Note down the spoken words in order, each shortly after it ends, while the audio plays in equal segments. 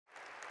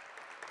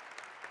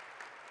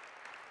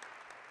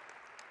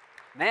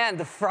Man,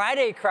 the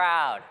Friday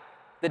crowd,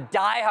 the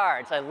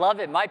diehards, I love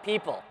it, my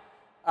people.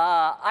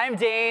 I'm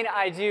Dane,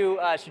 I do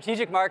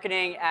strategic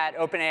marketing at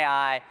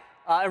OpenAI.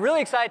 I'm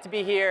really excited to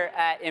be here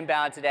at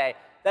Inbound today.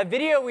 That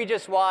video we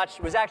just watched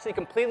was actually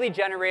completely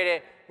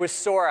generated with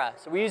Sora.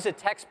 So we used a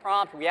text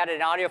prompt, we added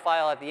an audio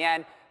file at the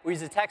end, we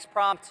used a text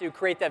prompt to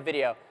create that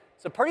video.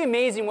 So pretty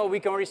amazing what we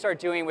can already start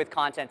doing with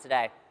content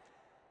today.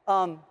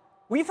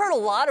 We've heard a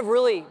lot of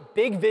really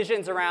big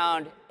visions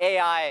around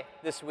AI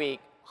this week.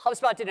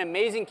 HubSpot did an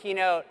amazing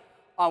keynote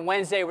on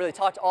Wednesday where they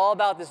talked all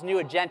about this new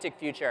agentic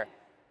future.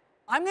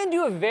 I'm going to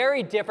do a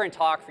very different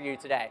talk for you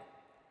today.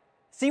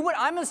 See, what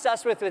I'm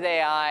obsessed with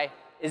AI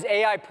is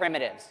AI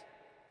primitives.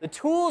 The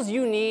tools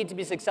you need to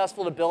be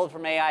successful to build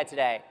from AI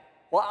today.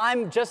 Well,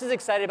 I'm just as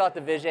excited about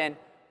the vision.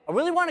 I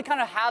really want to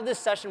kind of have this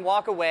session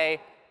walk away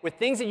with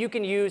things that you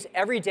can use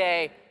every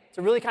day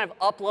to really kind of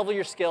up-level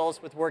your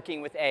skills with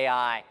working with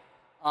AI.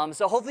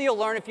 So hopefully you'll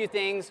learn a few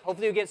things.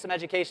 Hopefully you'll get some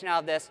education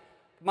out of this.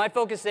 My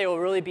focus today will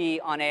really be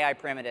on AI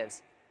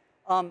primitives.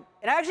 And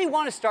I actually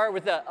want to start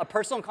with a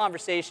personal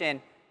conversation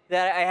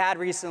that I had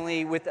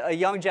recently with a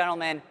young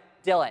gentleman,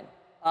 Dylan.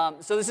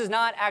 So this is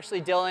not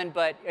actually Dylan,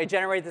 but I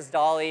generated this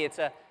dolly. It's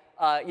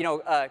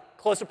a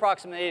close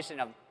approximation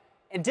of him.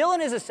 And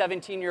Dylan is a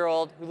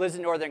 17-year-old who lives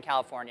in Northern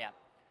California.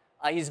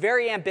 He's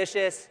very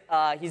ambitious.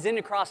 He's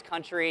into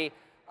cross-country.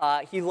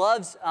 He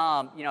loves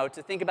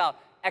to think about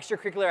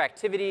extracurricular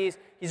activities.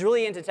 He's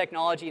really into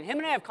technology. And him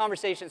and I have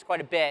conversations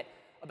quite a bit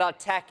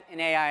about tech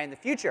and AI in the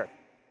future.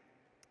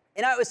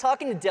 And I was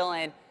talking to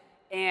Dylan,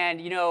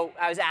 and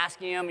I was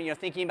asking him,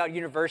 thinking about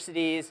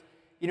universities,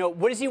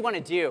 what does he want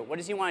to do? What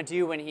does he want to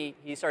do when he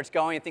starts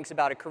going and thinks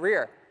about a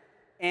career?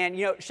 And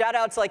shout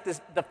out to like the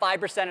 5%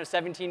 of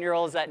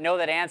 17-year-olds that know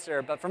that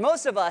answer. But for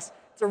most of us,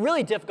 it's a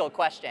really difficult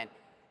question.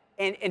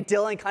 And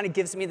Dylan kind of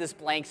gives me this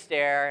blank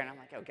stare, and I'm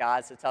like, oh God,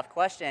 it's a tough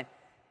question.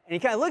 And he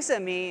kind of looks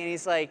at me, and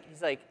he's like,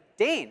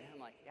 Dane. I'm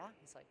like, yeah.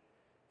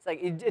 He's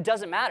like, it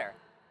doesn't matter.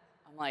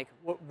 I'm like,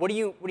 what do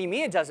you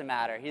mean it doesn't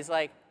matter? He's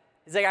like,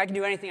 I can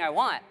do anything I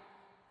want.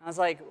 I was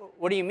like,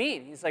 what do you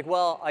mean? He's like,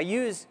 well, I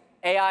use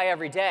AI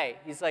every day.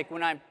 He's like,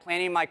 when I'm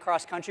planning my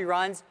cross-country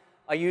runs,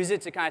 I use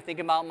it to kind of think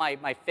about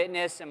my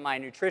fitness and my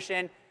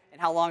nutrition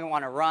and how long I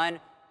want to run.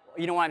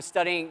 When I'm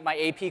studying my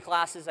AP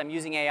classes, I'm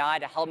using AI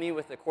to help me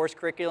with the course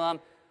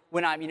curriculum.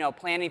 When I'm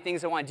planning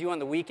things I want to do on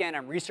the weekend,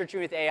 I'm researching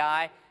with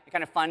AI and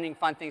kind of finding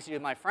fun things to do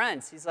with my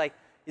friends. He's like,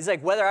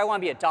 whether I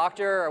want to be a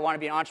doctor or I want to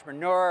be an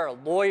entrepreneur or a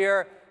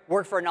lawyer,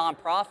 work for a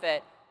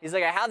nonprofit, he's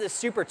like, I have this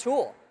super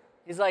tool.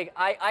 He's like,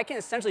 I can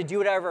essentially do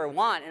whatever I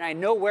want, and I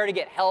know where to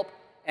get help,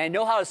 and I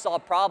know how to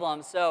solve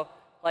problems. So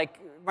like,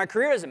 my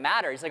career doesn't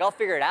matter. He's like, I'll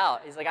figure it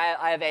out. He's like,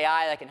 I have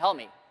AI that can help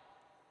me. And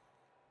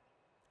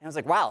I was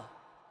like, wow,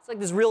 it's like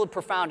this real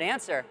profound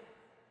answer.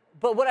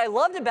 But what I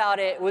loved about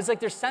it was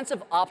like their sense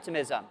of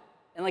optimism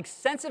and like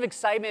sense of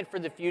excitement for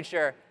the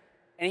future.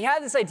 And he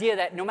had this idea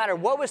that no matter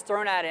what was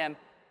thrown at him,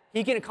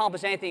 he can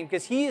accomplish anything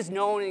because he is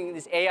knowing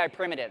these AI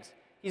primitives.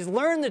 He's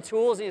learned the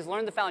tools and he's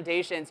learned the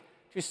foundations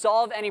to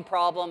solve any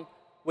problem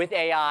with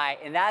AI,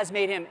 and that has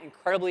made him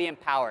incredibly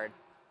empowered.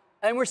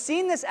 And we're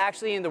seeing this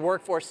actually in the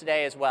workforce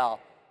today as well.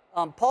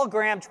 Paul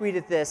Graham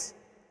tweeted this,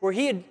 where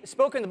he had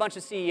spoken to a bunch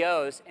of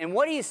CEOs, and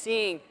what he's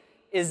seeing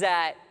is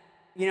that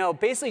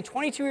basically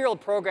 22-year-old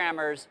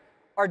programmers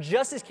are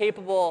just as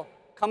capable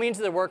coming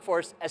into the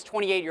workforce as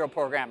 28-year-old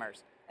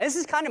programmers. And this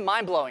is kind of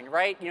mind-blowing,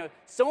 right?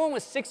 Someone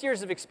with 6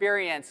 years of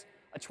experience,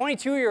 a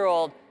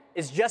 22-year-old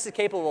is just as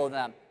capable of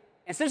them.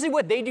 And essentially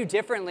what they do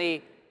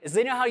differently is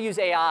they know how to use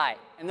AI,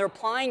 and they're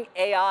applying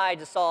AI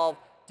to solve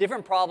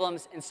different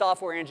problems in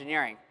software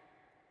engineering.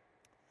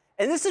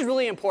 And this is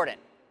really important,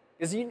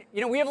 because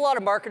we have a lot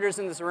of marketers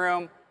in this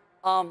room.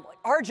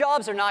 Our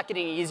jobs are not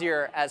getting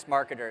easier as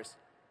marketers.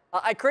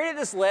 I created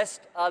this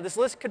list. This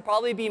list could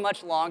probably be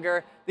much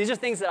longer. These are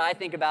things that I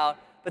think about.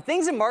 But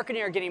things in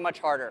marketing are getting much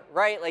harder,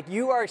 right? Like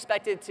you are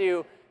expected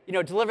to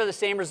deliver the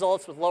same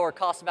results with lower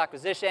cost of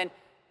acquisition.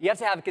 You have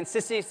to have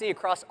consistency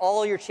across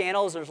all your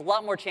channels. There's a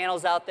lot more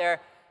channels out there.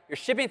 You're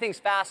shipping things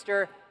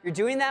faster. You're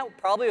doing that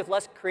probably with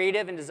less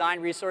creative and design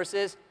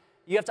resources.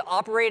 You have to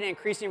operate in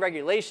increasing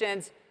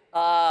regulations.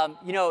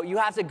 You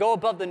have to go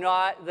above the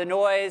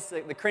noise,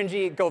 the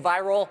cringy, go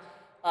viral.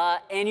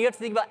 And you have to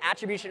think about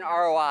attribution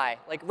ROI.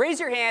 Like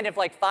raise your hand if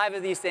like 5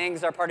 of these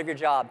things are part of your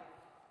job.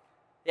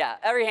 Yeah,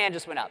 every hand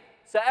just went up.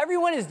 So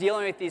everyone is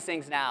dealing with these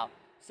things now.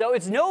 So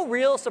it's no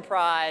real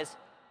surprise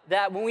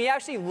that when we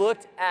actually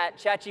looked at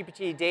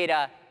ChatGPT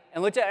data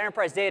and looked at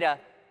enterprise data,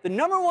 the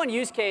 #1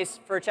 use case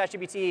for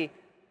ChatGPT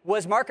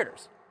was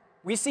marketers.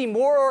 We see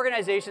more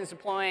organizations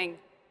deploying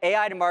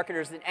AI to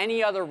marketers than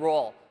any other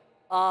role.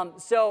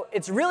 So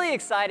it's really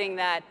exciting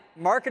that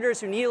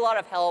marketers who need a lot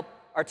of help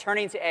are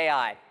turning to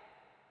AI.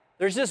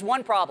 There's just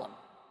one problem.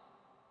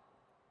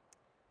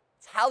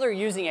 It's how they're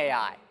using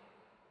AI.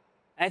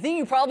 And I think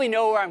you probably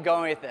know where I'm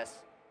going with this.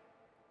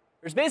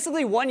 There's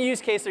basically one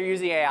use case they're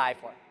using AI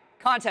for: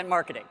 content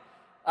marketing.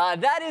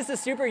 That is the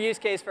super use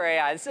case for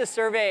AI. This is a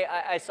survey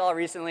I saw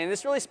recently, and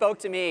this really spoke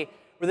to me,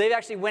 where they've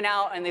actually went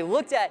out and they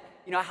looked at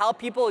how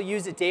people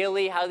use it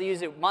daily, how they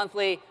use it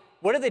monthly,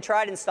 what have they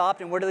tried and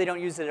stopped, and what do they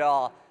don't use it at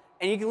all.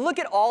 And you can look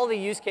at all the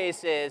use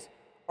cases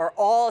are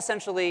all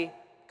essentially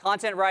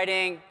content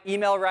writing,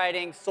 email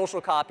writing,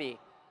 social copy.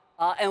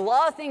 And a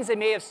lot of things they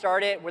may have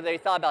started where they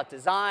thought about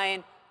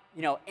design,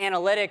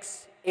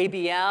 analytics,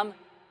 ABM.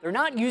 They're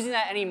not using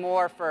that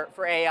anymore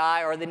for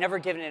AI, or they've never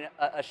given it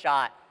a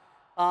shot.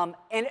 And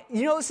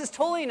this is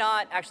totally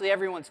not actually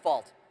everyone's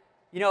fault.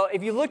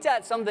 If you looked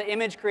at some of the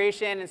image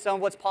creation and some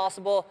of what's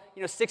possible,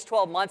 6,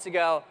 12 months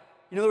ago,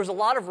 there was a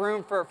lot of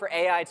room for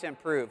AI to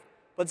improve.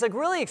 But it's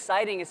really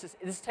exciting. It's just,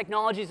 this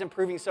technology is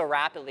improving so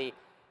rapidly,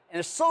 and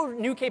there's so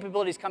new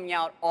capabilities coming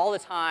out all the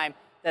time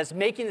that's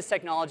making this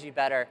technology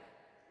better.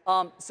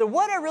 So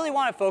what I really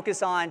want to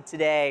focus on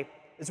today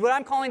is what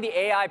I'm calling the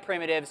AI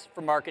primitives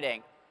for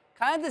marketing.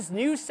 Kind of this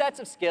new sets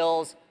of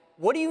skills.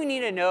 What do you need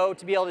to know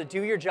to be able to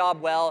do your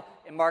job well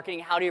in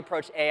marketing? How do you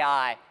approach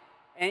AI?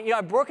 And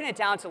I've broken it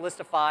down to a list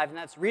of 5, and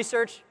that's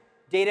research,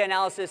 data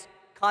analysis,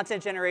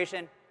 content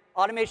generation,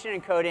 automation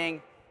and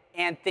coding,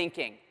 and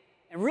thinking.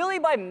 And really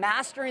by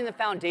mastering the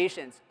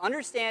foundations,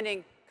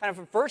 understanding kind of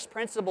from first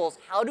principles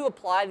how to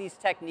apply these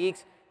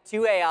techniques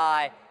to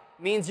AI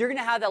means you're going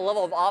to have that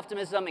level of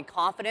optimism and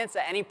confidence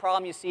that any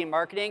problem you see in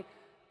marketing,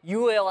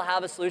 you will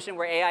have a solution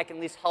where AI can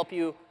at least help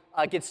you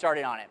get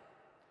started on it.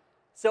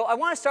 So I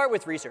want to start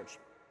with research.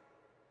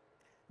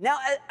 Now,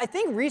 I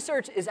think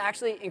research is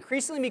actually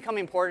increasingly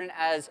becoming important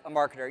as a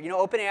marketer.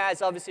 OpenAI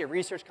is obviously a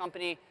research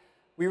company.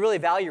 We really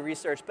value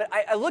research. But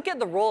I look at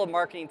the role of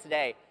marketing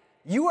today.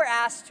 You are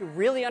asked to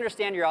really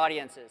understand your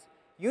audiences.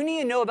 You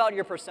need to know about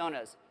your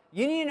personas.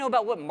 You need to know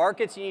about what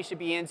markets you should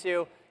be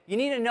into. You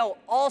need to know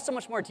so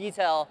much more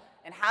detail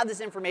and have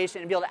this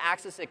information and be able to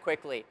access it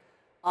quickly.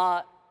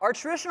 Our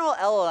traditional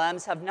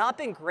LLMs have not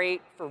been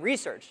great for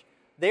research.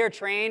 They are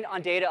trained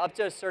on data up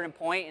to a certain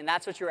point, and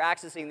that's what you're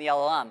accessing in the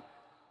LLM.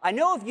 I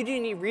know if you do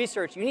need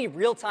research, you need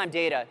real-time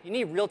data. You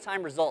need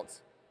real-time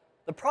results.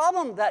 The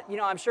problem that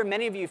I'm sure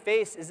many of you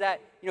face is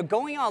that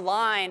going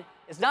online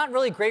is not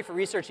really great for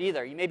research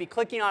either. You may be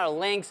clicking on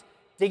links,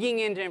 digging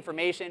into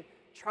information,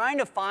 trying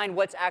to find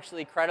what's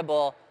actually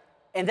credible,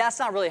 and that's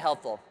not really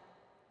helpful.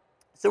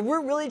 So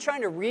we're really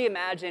trying to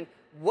reimagine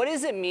what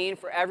does it mean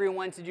for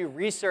everyone to do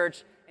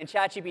research in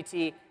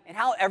ChatGPT and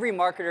how every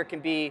marketer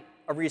can be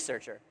a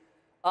researcher.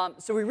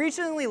 So we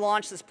recently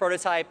launched this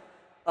prototype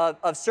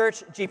of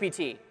Search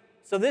GPT.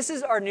 So this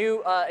is our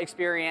new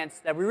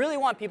experience that we really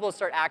want people to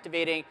start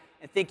activating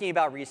and thinking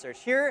about research.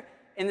 Here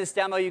in this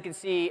demo, you can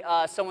see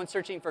someone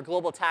searching for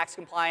global tax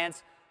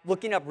compliance,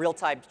 looking up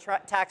real-time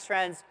tax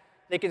trends.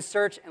 They can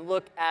search and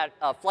look at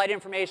flight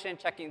information,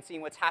 checking and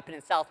seeing what's happened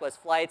in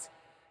Southwest flights.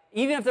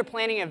 Even if they're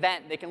planning an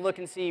event, they can look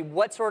and see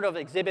what sort of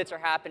exhibits are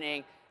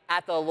happening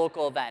at the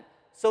local event.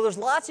 So there's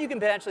lots you can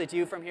potentially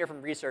do from here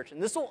from research,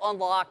 and this will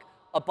unlock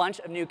a bunch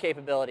of new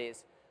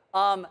capabilities.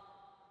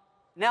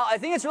 Now, I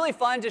think it's really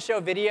fun to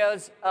show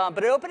videos,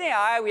 but at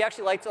OpenAI, we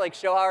actually like to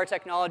show how our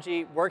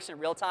technology works in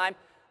real time.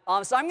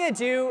 So I'm going to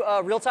do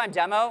a real-time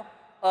demo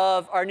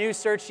of our new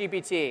Search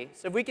GPT.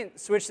 So if we can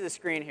switch to the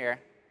screen here.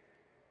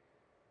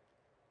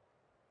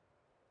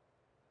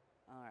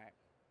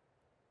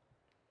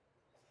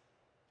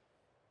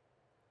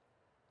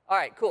 All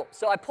right, cool.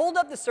 So I pulled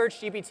up the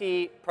Search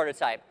GPT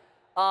prototype.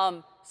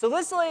 So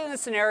let's say in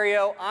this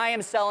scenario, I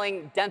am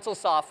selling dental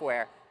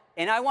software,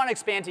 and I want to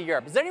expand to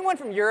Europe. Is there anyone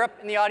from Europe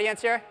in the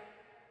audience here?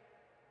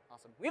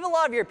 Awesome. We have a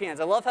lot of Europeans.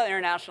 I love how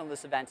international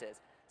this event is.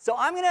 So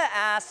I'm going to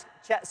ask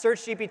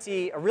Search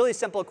GPT a really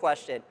simple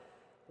question.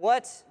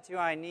 What do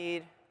I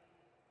need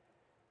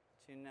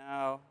to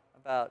know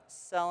about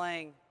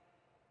selling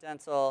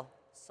dental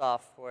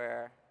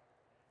software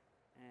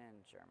in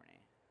Germany?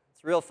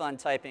 It's real fun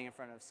typing in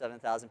front of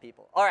 7,000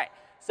 people. All right,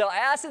 so I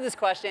asked it this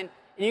question,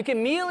 and you can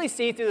immediately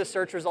see through the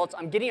search results,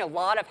 I'm getting a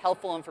lot of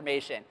helpful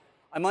information.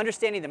 I'm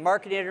understanding the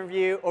market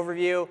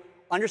overview,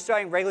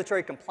 understanding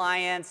regulatory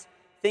compliance,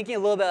 thinking a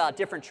little bit about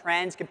different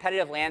trends,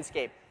 competitive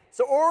landscape.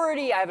 So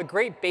already I have a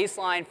great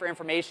baseline for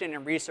information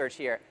and research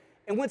here.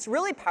 And what's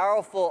really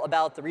powerful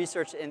about the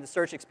research and the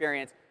search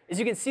experience is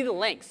you can see the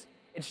links.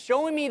 It's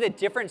showing me the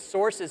different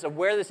sources of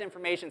where this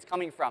information is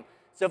coming from.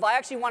 So if I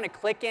actually want to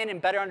click in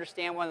and better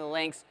understand one of the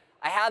links,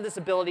 I have this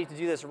ability to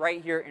do this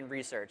right here in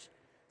research.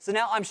 So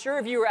now I'm sure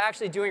if you were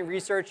actually doing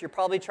research, you're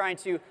probably trying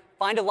to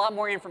find a lot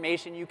more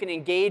information. You can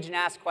engage and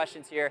ask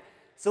questions here.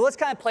 So let's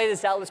kind of play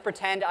this out. Let's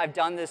pretend I've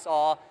done this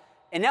all.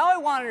 And now I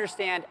want to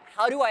understand,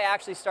 how do I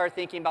actually start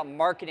thinking about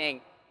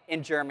marketing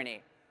in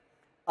Germany?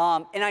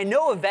 And I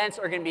know events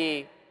are going to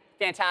be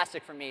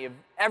fantastic for me.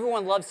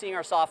 Everyone loves seeing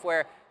our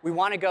software. We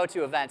want to go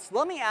to events. So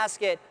let me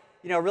ask it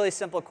a really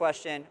simple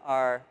question.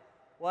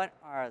 What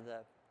are the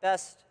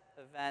best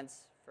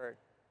events for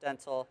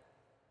dental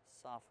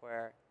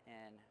software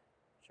in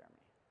Germany?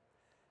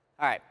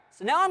 All right,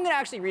 so now I'm going to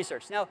actually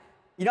research. Now,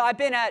 I've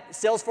been at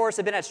Salesforce,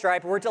 I've been at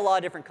Stripe, worked at a lot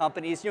of different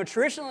companies.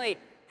 Traditionally,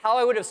 how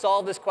I would have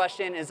solved this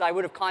question is I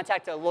would have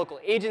contacted a local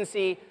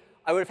agency.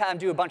 I would have had them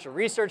do a bunch of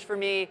research for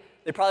me.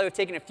 They probably would have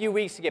taken a few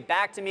weeks to get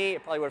back to me.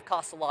 It probably would have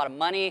cost a lot of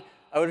money.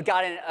 I would have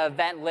gotten an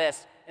event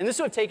list, and this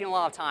would have taken a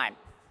lot of time.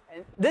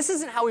 And this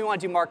isn't how we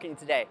want to do marketing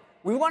today.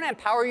 We want to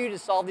empower you to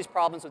solve these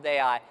problems with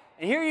AI.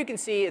 And here you can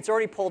see it's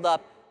already pulled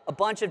up a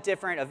bunch of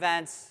different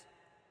events.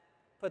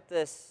 Put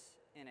this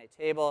in a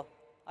table.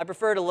 I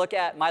prefer to look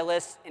at my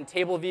list in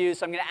table views,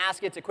 so I'm going to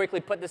ask it to quickly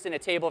put this in a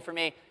table for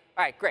me.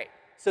 All right, great.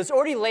 So it's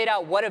already laid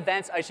out what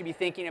events I should be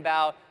thinking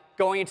about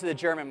going into the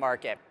German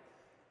market.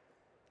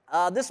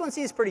 This one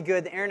seems pretty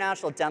good, the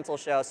International Dental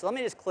Show. So let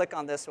me just click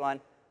on this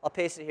one. I'll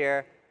paste it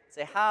here.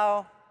 Say,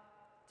 how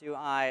do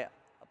I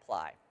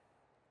apply?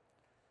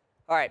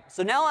 All right,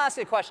 so now I'll ask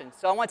you a question.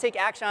 So I want to take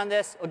action on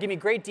this. It'll give me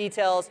great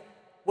details.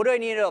 What do I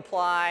need to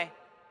apply?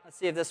 Let's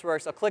see if this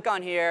works. I'll click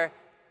on here.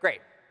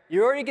 Great.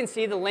 You already can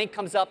see the link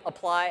comes up,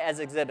 apply as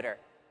exhibitor.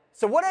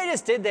 So what I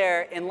just did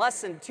there in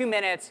less than 2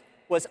 minutes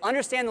was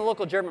understand the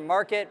local German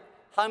market,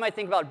 how I might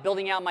think about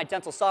building out my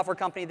dental software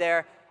company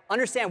there,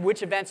 understand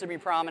which events are being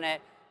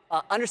prominent,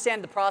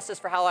 understand the process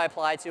for how I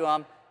apply to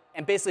them,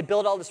 and basically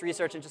build all this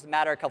research in just a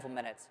matter of a couple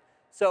minutes.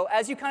 So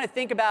as you kind of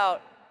think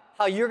about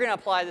how you're going to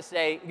apply this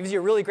today, it gives you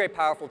a really great,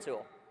 powerful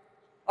tool.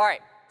 All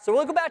right, so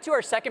we'll go back to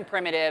our second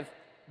primitive,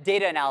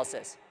 data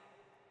analysis.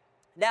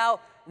 Now,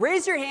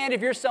 raise your hand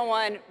if you're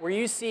someone where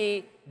you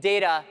see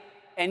data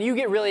and you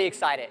get really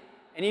excited.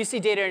 And you see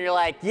data and you're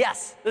like,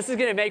 yes, this is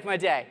going to make my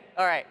day.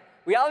 All right.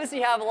 We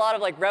obviously have a lot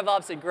of like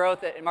RevOps and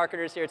growth and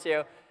marketers here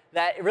too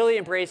that really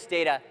embrace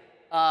data.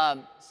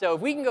 So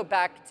if we can go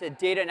back to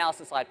data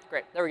analysis slide.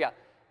 Great. There we go.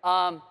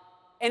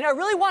 And I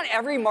really want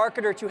every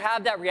marketer to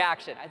have that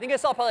reaction. I think I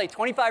saw probably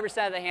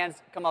 25% of the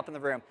hands come up in the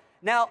room.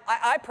 Now,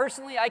 I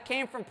personally, I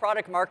came from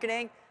product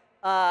marketing.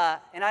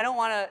 And I don't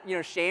want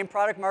to shame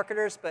product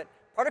marketers, but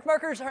product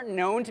marketers aren't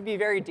known to be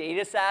very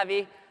data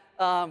savvy.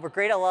 We're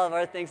great at a lot of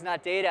other things,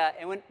 not data.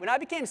 And when I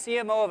became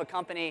CMO of a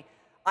company,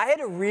 I had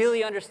to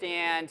really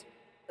understand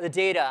the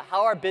data,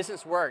 how our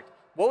business worked,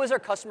 what was our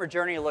customer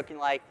journey looking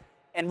like,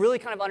 and really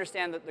kind of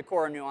understand the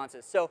core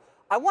nuances. So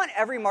I want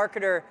every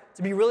marketer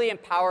to be really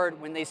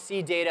empowered when they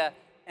see data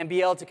and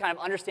be able to kind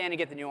of understand and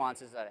get the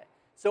nuances of it.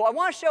 So I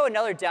want to show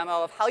another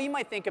demo of how you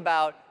might think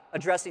about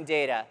addressing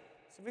data.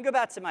 So if we go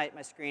back to my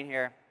screen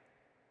here.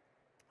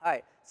 All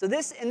right, so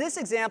in this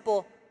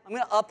example, I'm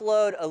going to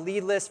upload a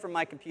lead list from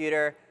my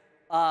computer.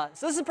 So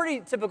this is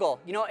pretty typical,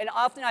 and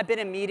often I've been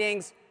in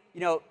meetings,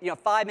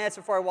 5 minutes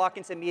before I walk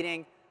into a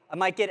meeting, I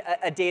might get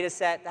a data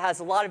set that has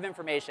a lot of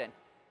information.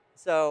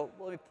 So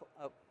let me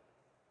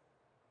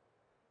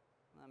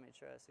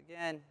try this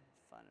again.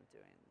 It's fun of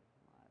doing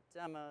live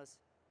demos.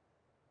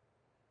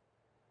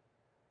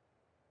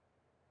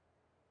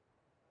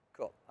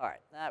 Cool. All right,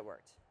 that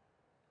worked.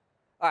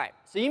 All right,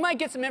 so you might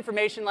get some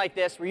information like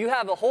this where you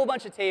have a whole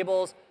bunch of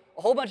tables,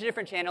 a whole bunch of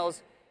different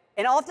channels,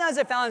 and often as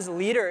I found as a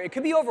leader, it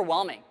could be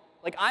overwhelming.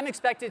 Like I'm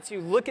expected to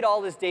look at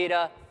all this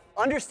data,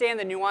 understand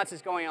the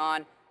nuances going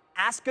on,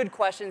 ask good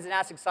questions and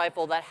ask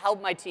insightful that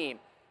help my team.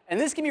 And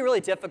this can be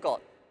really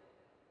difficult.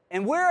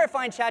 And where I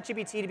find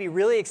ChatGPT to be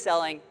really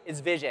excelling is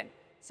vision.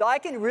 So I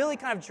can really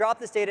kind of drop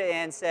this data in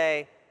and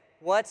say,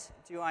 what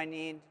do I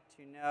need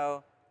to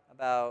know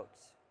about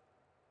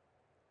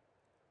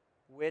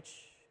which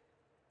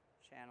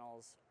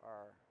channels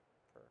are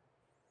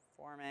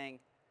performing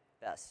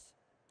best?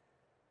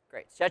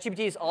 Great.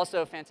 ChatGPT is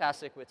also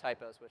fantastic with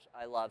typos, which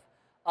I love.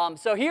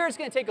 So here it's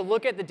going to take a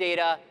look at the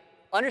data,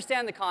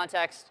 understand the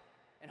context,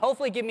 and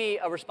hopefully give me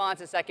a response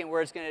in a second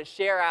where it's going to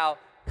share out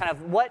kind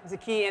of what the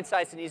key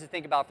insights it needs to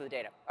think about for the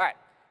data. All right,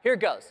 here it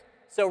goes.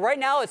 So right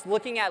now it's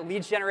looking at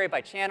leads generated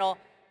by channel.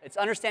 It's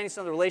understanding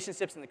some of the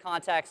relationships in the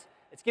context.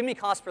 It's giving me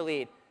cost per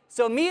lead.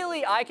 So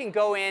immediately I can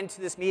go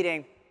into this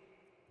meeting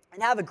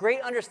and have a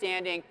great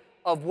understanding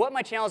of what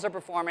my channels are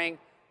performing,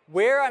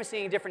 where I'm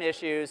seeing different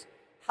issues,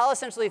 how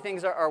essentially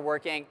things are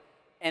working,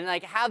 and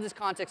like have this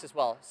context as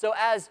well. So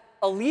as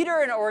a leader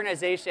in an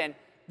organization,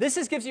 this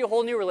just gives you a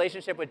whole new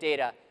relationship with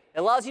data. It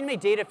allows you to make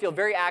data feel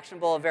very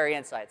actionable and very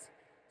insights.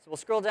 So we'll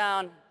scroll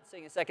down, it's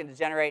taking a second to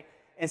generate,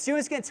 and soon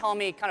it's going to tell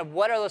me kind of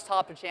what are those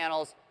top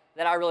channels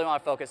that I really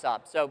want to focus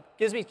on. So it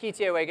gives me key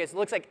takeaways. It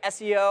looks like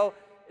SEO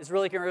is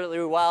really going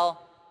really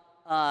well.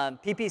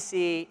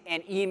 PPC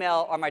and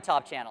email are my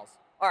top channels.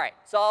 All right,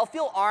 so I'll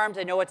feel armed.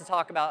 I know what to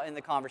talk about in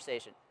the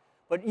conversation.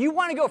 But you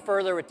want to go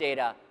further with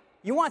data.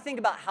 You want to think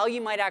about how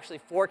you might actually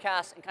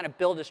forecast and kind of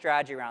build a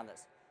strategy around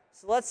this.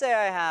 So let's say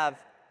I have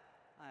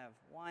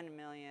 $1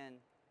 million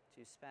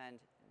to spend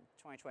in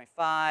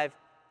 2025.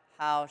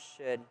 How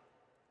should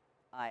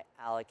I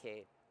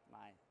allocate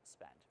my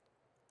spend?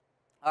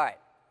 All right.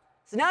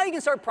 So now you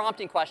can start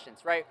prompting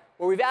questions, right?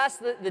 Where we've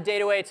asked the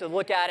data way to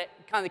look at it,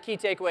 kind of the key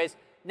takeaways.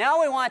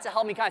 Now we want it to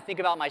help me kind of think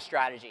about my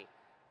strategy.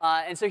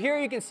 And so here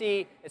you can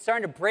see it's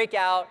starting to break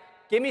out,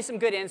 give me some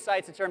good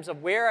insights in terms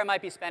of where I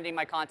might be spending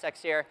my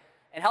context here,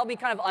 and help me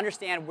kind of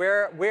understand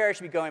where I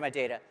should be going with my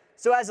data.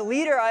 So as a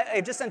leader,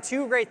 I've just done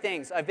two great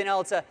things. I've been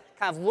able to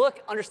kind of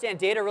look, understand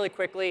data really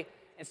quickly,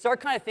 and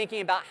start kind of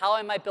thinking about how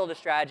I might build a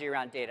strategy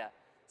around data.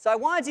 So I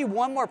want to do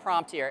one more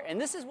prompt here.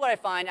 And this is what I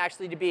find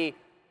actually to be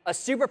a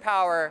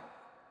superpower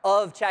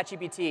of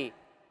ChatGPT,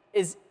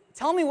 is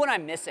tell me what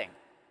I'm missing.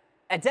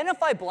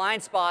 Identify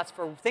blind spots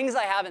for things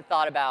I haven't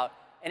thought about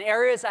and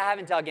areas I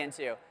haven't dug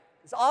into.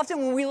 is often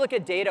when we look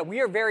at data, we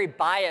are very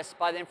biased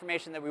by the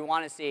information that we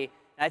want to see.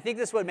 And I think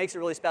this is what makes it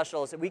really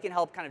special, is that we can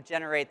help kind of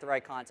generate the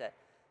right content.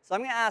 So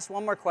I'm going to ask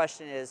one more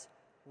question is,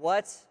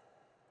 what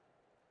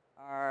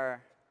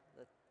are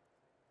the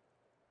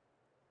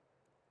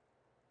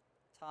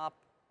top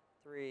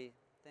 3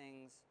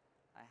 things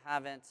I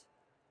haven't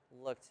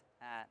looked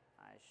at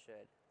I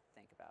should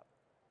think about?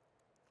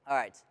 All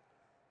right.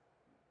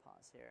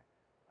 Pause here.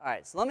 All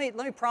right, so let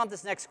me prompt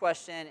this next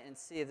question and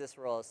see if this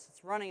rolls.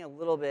 It's running a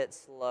little bit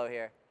slow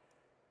here.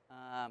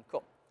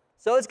 Cool.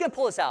 So it's going to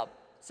pull this out.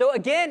 So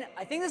again,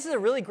 I think this is a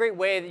really great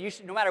way that you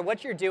should, no matter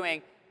what you're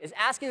doing, is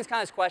asking this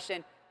kind of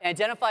question and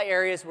identify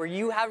areas where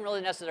you haven't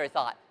really necessarily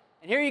thought.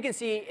 And here you can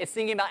see it's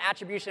thinking about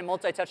attribution and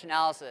multi-touch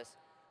analysis.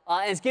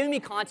 And it's giving me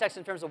context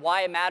in terms of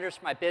why it matters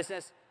for my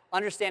business,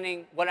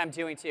 understanding what I'm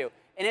doing too.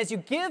 And as you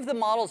give the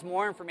models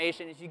more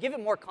information, as you give it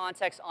more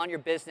context on your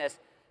business,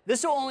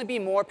 this will only be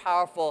more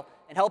powerful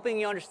in helping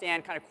you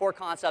understand kind of core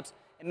concepts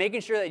and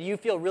making sure that you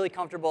feel really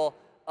comfortable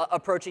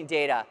approaching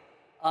data.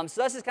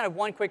 So that's just kind of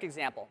one quick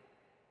example.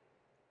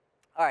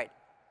 All right,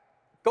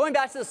 going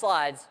back to the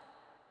slides,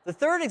 the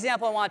third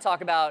example I want to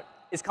talk about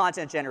is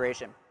content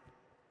generation.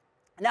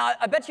 Now,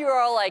 I bet you are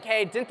all like,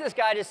 hey, didn't this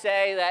guy just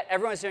say that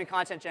everyone's doing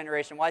content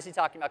generation? Why is he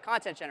talking about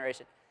content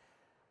generation?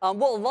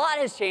 Well, a lot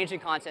has changed in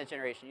content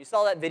generation. You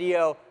saw that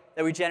video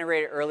that we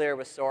generated earlier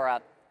with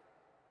Sora.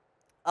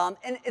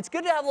 And it's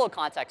good to have a little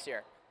context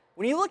here.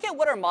 When you look at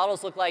what our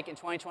models look like in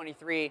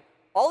 2023,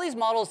 all these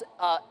models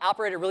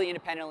operated really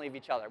independently of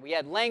each other. We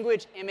had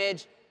language,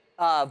 image,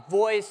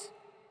 voice,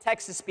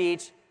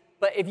 text-to-speech.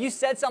 But if you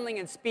said something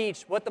in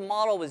speech, what the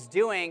model was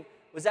doing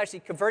was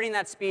actually converting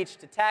that speech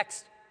to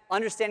text,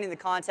 understanding the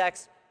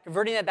context,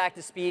 converting that back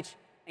to speech,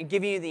 and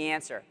giving you the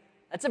answer.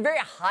 That's a very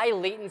high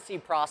latency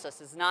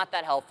process. It's not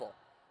that helpful.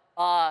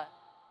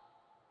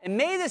 In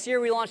May this year,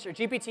 we launched our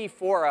GPT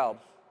 4.0,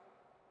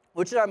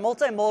 which is our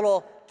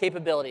multimodal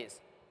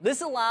capabilities.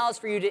 This allows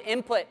for you to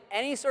input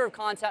any sort of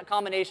content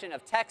combination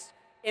of text,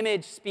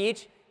 image,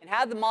 speech, and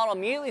have the model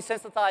immediately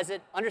synthesize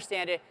it,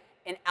 understand it,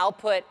 and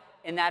output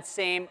in that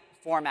same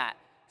format.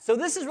 So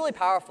this is really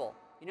powerful.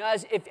 You know,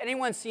 as if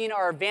anyone's seen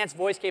our advanced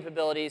voice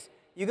capabilities,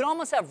 you can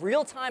almost have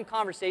real-time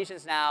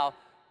conversations now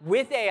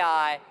with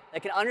AI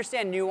that can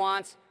understand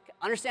nuance, can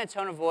understand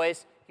tone of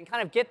voice, can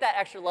kind of get that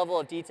extra level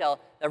of detail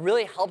that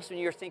really helps when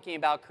you're thinking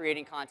about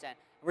creating content.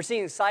 We're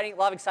seeing a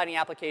lot of exciting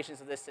applications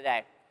of this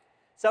today.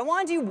 So I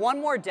want to do one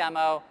more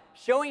demo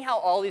showing how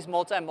all these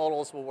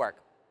multimodals will work.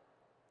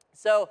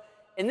 So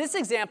in this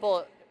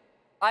example,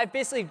 I've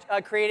basically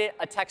created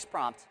a text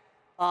prompt.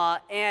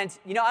 And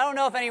you know, I don't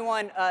know if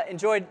anyone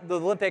enjoyed the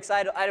Olympics. I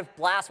had a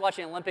blast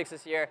watching the Olympics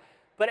this year.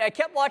 But I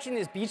kept watching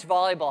this beach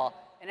volleyball.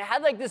 And it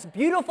had like this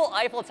beautiful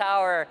Eiffel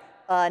Tower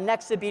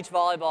next to beach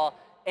volleyball.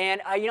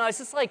 And you know, I was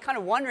just like kind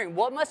of wondering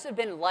what must have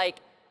been like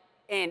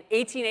in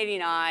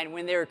 1889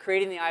 when they were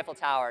creating the Eiffel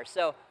Tower.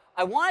 So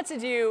I wanted to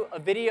do a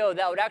video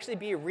that would actually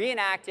be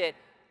reenacted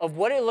of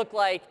what it looked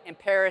like in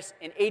Paris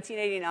in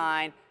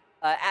 1889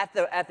 at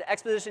the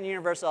Exposition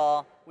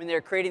Universelle when they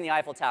were creating the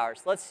Eiffel Tower.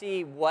 So let's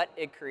see what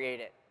it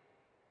created.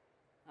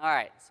 All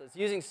right, so it's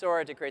using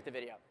Sora to create the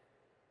video.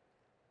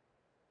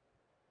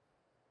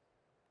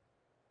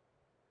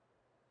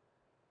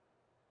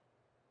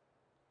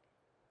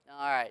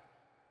 All right.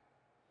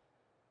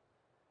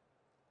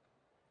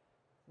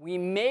 We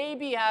may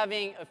be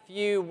having a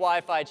few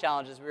Wi-Fi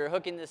challenges. We were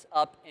hooking this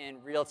up in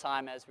real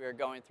time as we were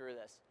going through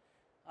this.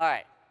 All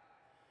right.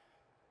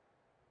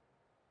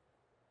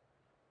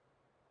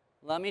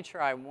 Let me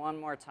try one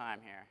more time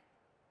here.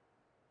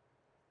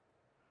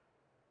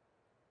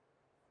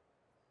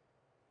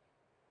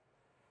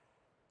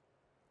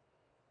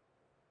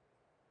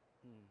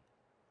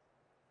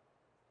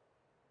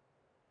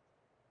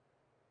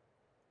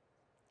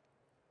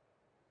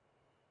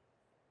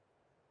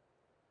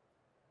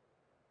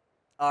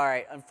 All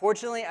right,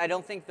 unfortunately, I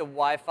don't think the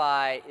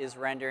Wi-Fi is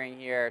rendering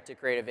here to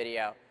create a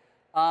video.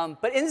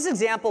 But in this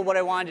example, what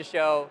I wanted to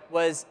show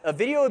was a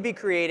video would be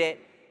created,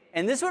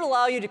 and this would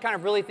allow you to kind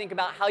of really think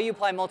about how you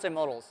apply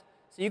multimodals.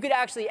 So you could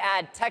actually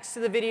add text to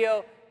the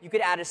video. You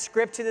could add a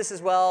script to this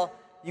as well.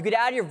 You could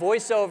add your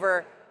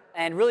voiceover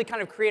and really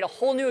kind of create a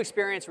whole new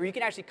experience where you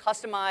can actually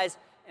customize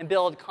and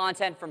build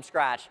content from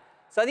scratch.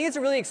 So I think it's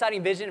a really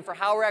exciting vision for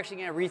how we're actually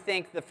going to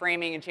rethink the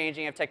framing and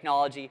changing of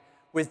technology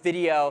with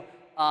video.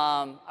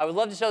 I would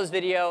love to show this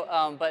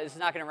video, but it's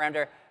not going to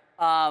render.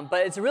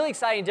 But it's a really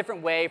exciting,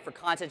 different way for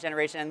content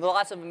generation, and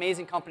lots of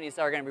amazing companies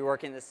that are going to be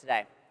working this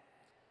today.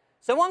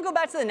 So I want to go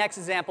back to the next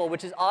example,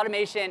 which is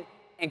automation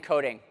and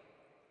coding.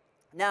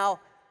 Now,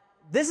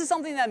 this is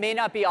something that may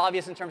not be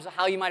obvious in terms of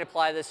how you might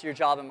apply this to your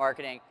job in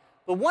marketing.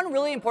 But one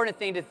really important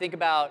thing to think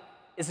about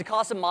is the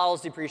cost of models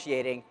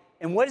depreciating,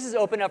 and what does this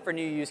open up for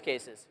new use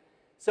cases?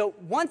 So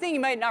one thing you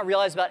might not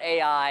realize about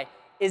AI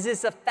is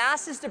it's the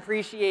fastest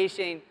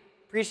depreciating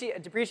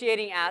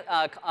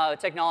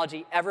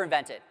technology ever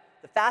invented.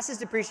 The fastest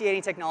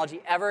depreciating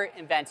technology ever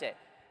invented.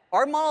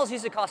 Our models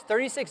used to cost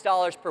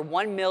 $36 per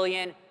 1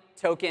 million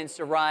tokens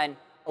to run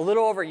a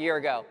little over a year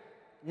ago.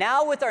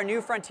 Now with our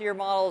new frontier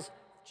models,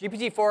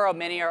 GPT-4o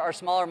Mini, our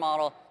smaller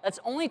model, that's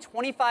only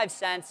 25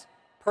 cents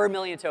per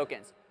million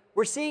tokens.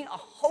 We're seeing a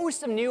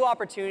host of new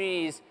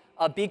opportunities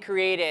be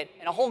created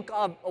and a whole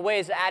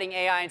ways of adding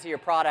AI into your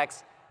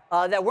products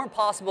that weren't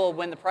possible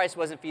when the price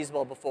wasn't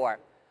feasible before.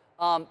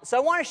 So I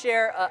want to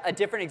share a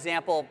different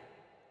example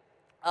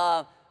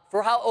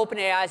for how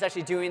OpenAI is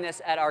actually doing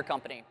this at our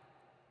company.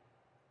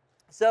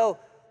 So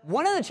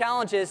one of the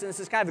challenges, and this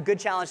is kind of a good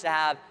challenge to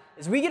have,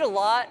 is we get a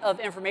lot of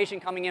information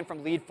coming in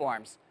from lead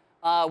forms.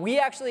 We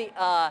actually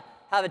have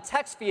a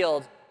text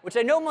field, which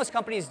I know most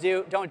companies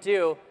don't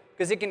do,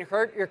 because it can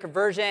hurt your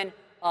conversion,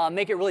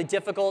 make it really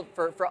difficult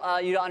for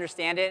you to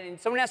understand it, and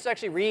someone has to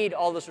actually read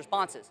all those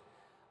responses.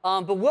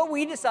 But what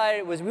we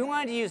decided was we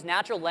wanted to use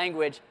natural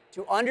language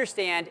to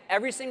understand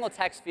every single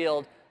text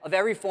field of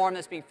every form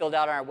that's being filled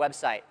out on our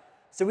website.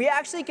 So we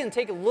actually can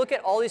take a look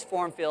at all these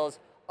form fields,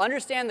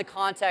 understand the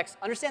context,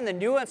 understand the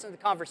nuance of the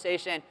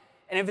conversation,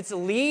 and if it's a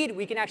lead,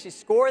 we can actually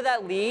score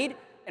that lead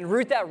and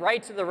route that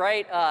right to the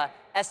right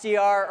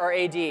SDR or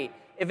AD.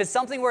 If it's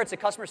something where it's a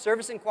customer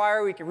service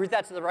inquiry, we can route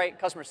that to the right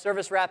customer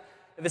service rep.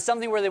 If it's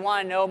something where they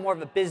want to know more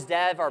of a biz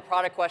dev or a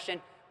product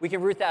question, we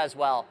can route that as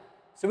well.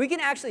 So we can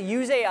actually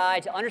use AI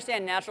to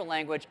understand natural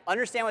language,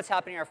 understand what's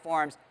happening in our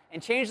forms,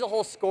 and change the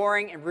whole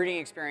scoring and routing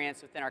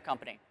experience within our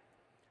company.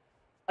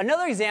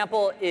 Another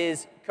example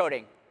is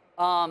coding.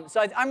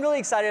 So I'm really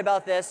excited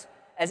about this,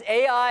 as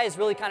AI is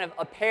really kind of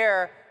a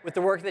pair with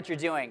the work that you're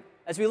doing.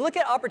 As we look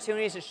at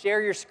opportunities to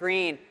share your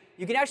screen,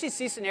 you can actually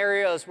see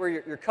scenarios where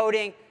you're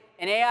coding,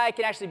 and AI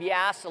can actually be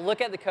asked to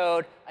look at the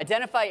code,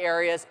 identify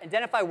areas,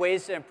 identify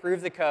ways to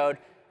improve the code,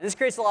 and this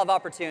creates a lot of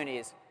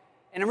opportunities.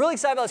 And I'm really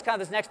excited about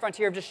this next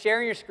frontier of just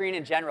sharing your screen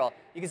in general.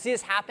 You can see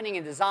this happening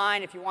in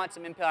design if you want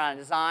some input on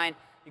design.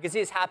 You can see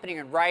this happening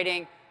in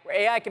writing, where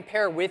AI can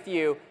pair with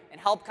you and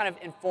help kind of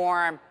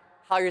inform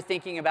how you're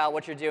thinking about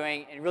what you're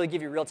doing and really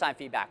give you real-time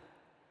feedback.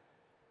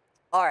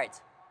 All right.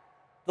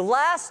 The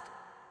last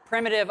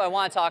primitive I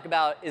want to talk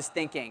about is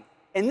thinking.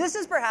 And this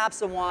is perhaps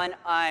the one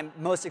I'm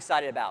most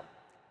excited about.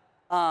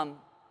 I'll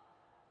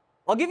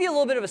give you a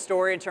little bit of a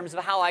story in terms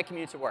of how I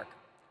commute to work.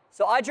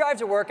 So I drive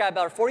to work. I have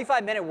about a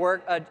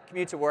 45-minute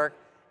commute to work.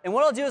 And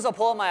what I'll do is I'll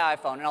pull up my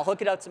iPhone, and I'll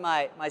hook it up to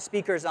my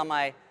speakers on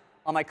my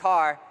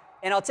car.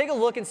 And I'll take a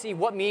look and see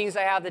what meetings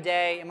I have the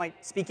day. Am I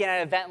speaking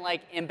at an event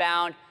like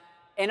Inbound?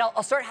 And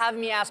I'll start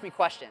having me ask me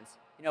questions.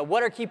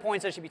 What are key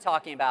points I should be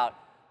talking about?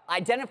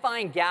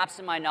 Identifying gaps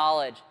in my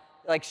knowledge,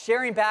 like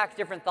sharing back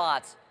different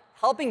thoughts,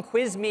 helping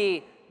quiz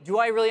me, do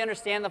I really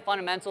understand the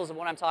fundamentals of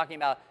what I'm talking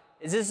about?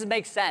 Does this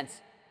make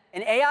sense?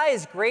 And AI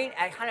is great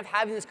at kind of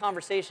having this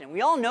conversation.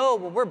 We all know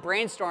when we're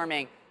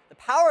brainstorming, the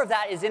power of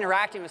that is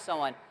interacting with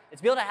someone.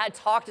 It's being able to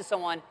talk to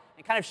someone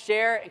and kind of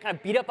share and kind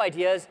of beat up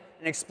ideas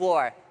and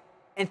explore.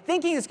 And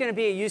thinking is going to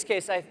be a use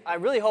case I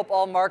really hope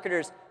all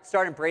marketers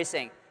start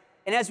embracing.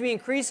 And as we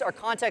increase our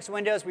context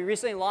windows, we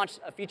recently launched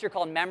a feature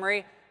called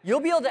Memory. You'll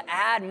be able to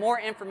add more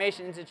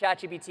information into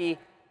ChatGPT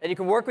that you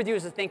can work with you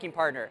as a thinking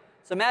partner.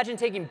 So imagine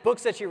taking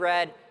books that you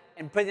read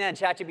and putting that in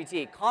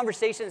ChatGPT,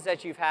 conversations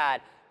that you've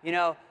had,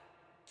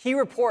 key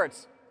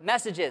reports,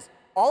 messages,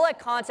 all that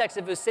context.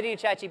 If it was sitting in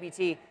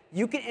ChatGPT,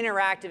 you can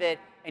interact with it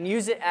and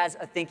use it as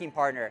a thinking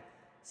partner.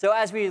 So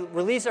as we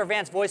release our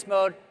advanced voice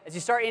mode, as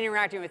you start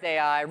interacting with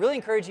AI, I really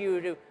encourage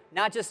you to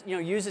not just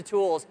use the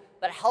tools,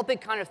 but help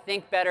it kind of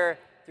think better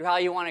through how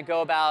you want to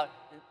go about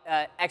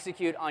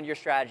execute on your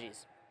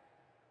strategies.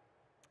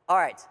 All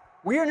right,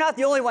 we are not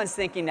the only ones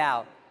thinking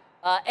now.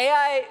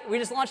 AI, we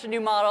just launched a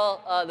new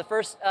model, the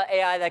first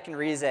AI that can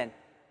reason.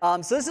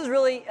 So this is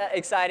really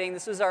exciting.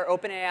 This was our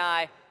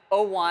OpenAI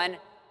O1.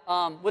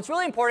 What's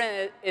really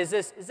important is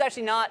this is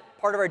actually not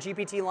part of our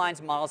GPT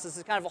lines models. This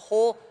is kind of a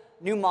whole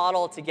new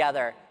model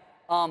together.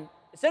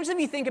 Essentially,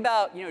 if you think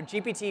about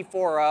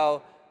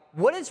GPT-4o,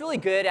 what it's really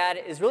good at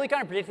is really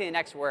kind of predicting the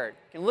next word.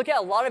 It can look at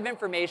a lot of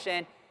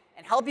information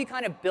and help you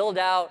kind of build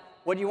out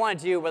what you want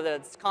to do, whether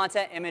it's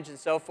content, image, and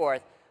so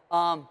forth.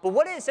 But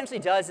what it essentially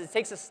does is it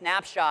takes a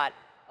snapshot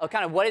of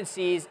kind of what it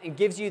sees and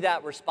gives you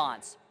that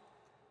response.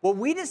 What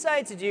we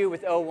decided to do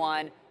with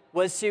O1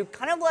 was to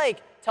kind of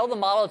like tell the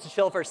model to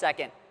chill for a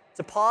second,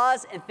 to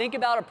pause and think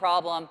about a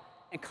problem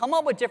and come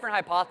up with different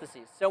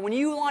hypotheses. So when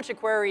you launch a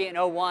query in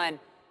O1,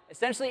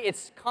 essentially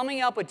it's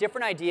coming up with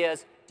different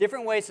ideas,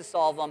 different ways to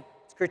solve them,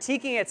 it's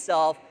critiquing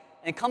itself,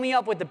 and coming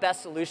up with the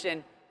best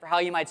solution for how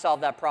you might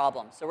solve that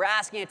problem. So we're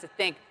asking it to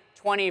think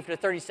 20 to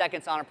 30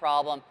 seconds on a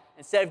problem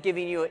instead of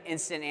giving you an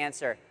instant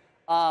answer.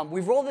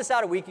 We've rolled this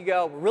out a week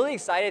ago. We're really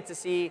excited to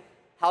see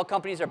how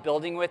companies are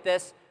building with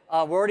this.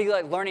 We're already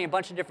learning a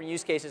bunch of different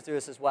use cases through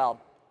this as well.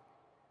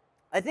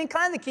 I think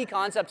kind of the key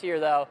concept here,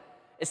 though,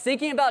 is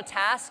thinking about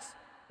tasks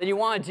that you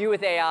want to do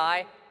with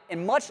AI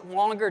in much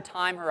longer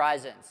time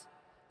horizons.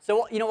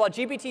 So while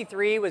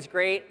GPT-3 was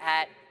great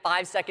at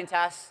 5-second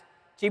tasks,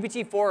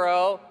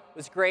 GPT-4o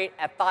was great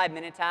at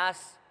 5-minute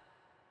tasks,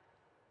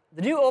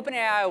 the new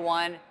OpenAI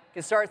one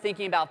can start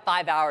thinking about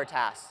 5-hour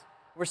tasks.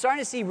 We're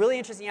starting to see really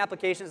interesting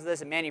applications of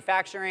this in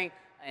manufacturing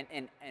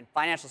and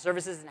financial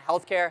services and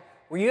healthcare,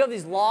 where you have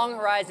these long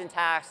horizon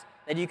tasks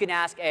that you can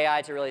ask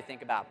AI to really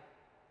think about.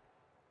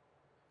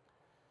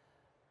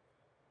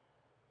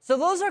 So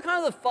those are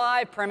kind of the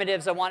 5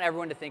 primitives I want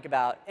everyone to think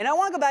about. And I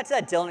want to go back to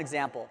that Dylan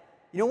example.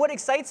 You know, what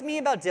excites me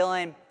about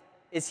Dylan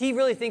is he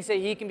really thinks that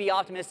he can be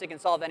optimistic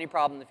and solve any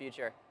problem in the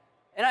future.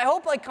 And I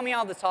hope, like, coming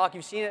out of the talk,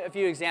 you've seen a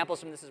few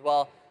examples from this as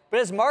well. But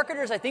as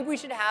marketers, I think we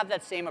should have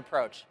that same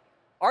approach.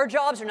 Our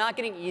jobs are not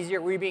getting easier.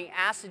 We're being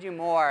asked to do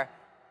more.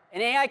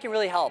 And AI can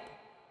really help.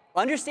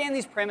 Understand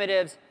these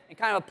primitives and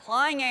kind of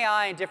applying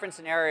AI in different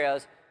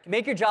scenarios can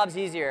make your jobs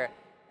easier.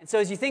 And so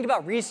as you think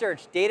about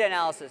research, data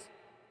analysis,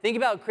 think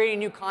about creating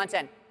new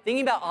content,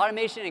 thinking about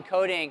automation and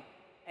coding,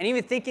 and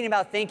even thinking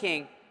about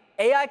thinking,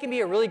 AI can be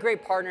a really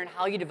great partner in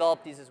how you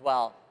develop these as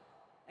well.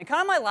 And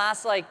kind of my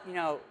last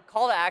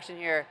call to action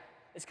here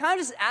is kind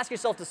of just ask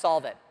yourself to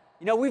solve it.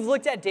 You know, we've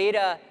looked at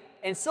data,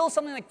 and still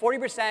something like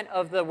 40%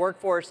 of the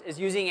workforce is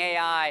using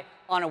AI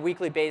on a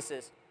weekly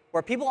basis,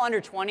 where people under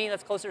 20,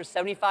 that's closer to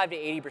 75 to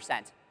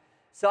 80%.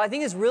 So I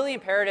think it's really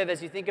imperative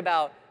as you think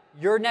about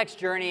your next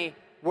journey,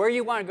 where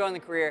you want to go in the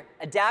career,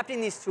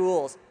 adapting these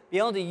tools,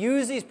 being able to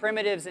use these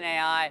primitives in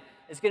AI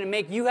is going to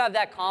make you have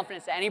that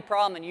confidence that any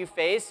problem that you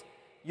face,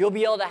 you'll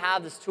be able to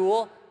have this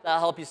tool that'll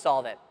help you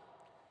solve it.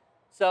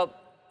 So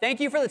thank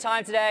you for the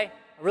time today.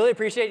 I really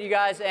appreciate you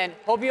guys, and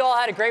hope you all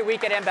had a great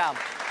week at Inbound.